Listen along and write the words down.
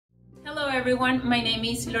everyone, my name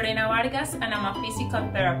is Lorena Vargas and I'm a physical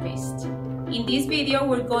therapist. In this video,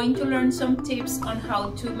 we're going to learn some tips on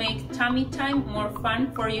how to make tummy time more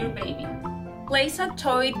fun for your baby. Place a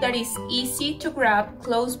toy that is easy to grab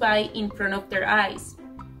close by in front of their eyes.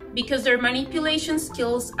 Because their manipulation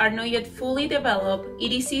skills are not yet fully developed,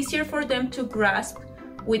 it is easier for them to grasp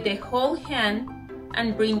with the whole hand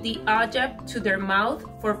and bring the object to their mouth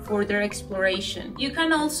for further exploration. You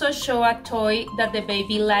can also show a toy that the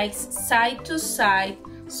baby likes side to side,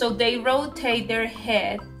 so they rotate their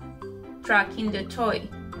head, tracking the toy.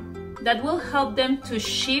 That will help them to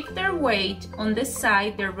shift their weight on the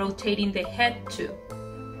side they're rotating the head to.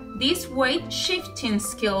 These weight shifting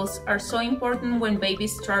skills are so important when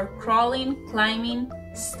babies start crawling, climbing,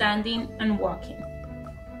 standing, and walking.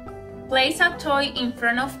 Place a toy in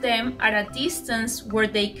front of them at a distance where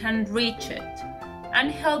they can reach it,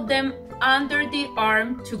 and help them under the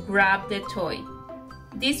arm to grab the toy.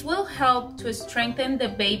 This will help to strengthen the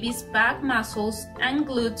baby's back muscles and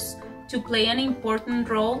glutes to play an important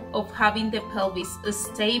role of having the pelvis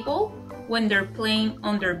stable when they're playing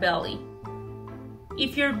on their belly.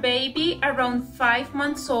 If your baby around 5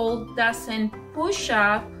 months old doesn't push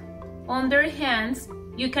up on their hands,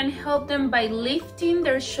 you can help them by lifting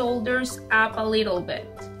their shoulders up a little bit.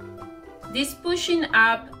 This pushing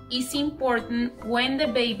up is important when the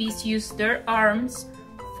babies use their arms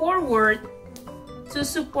forward to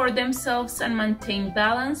support themselves and maintain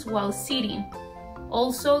balance while sitting.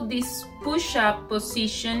 Also, this push-up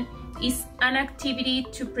position is an activity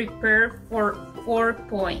to prepare for 4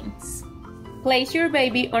 points. Place your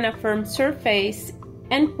baby on a firm surface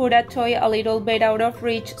and put a toy a little bit out of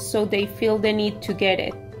reach so they feel the need to get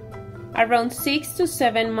it. Around 6 to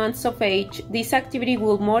 7 months of age, this activity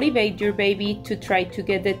will motivate your baby to try to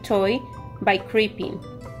get the toy by creeping.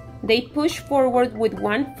 They push forward with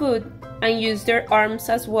one foot and use their arms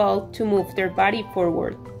as well to move their body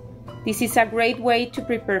forward. This is a great way to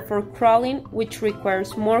prepare for crawling, which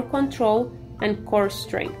requires more control and core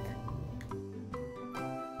strength.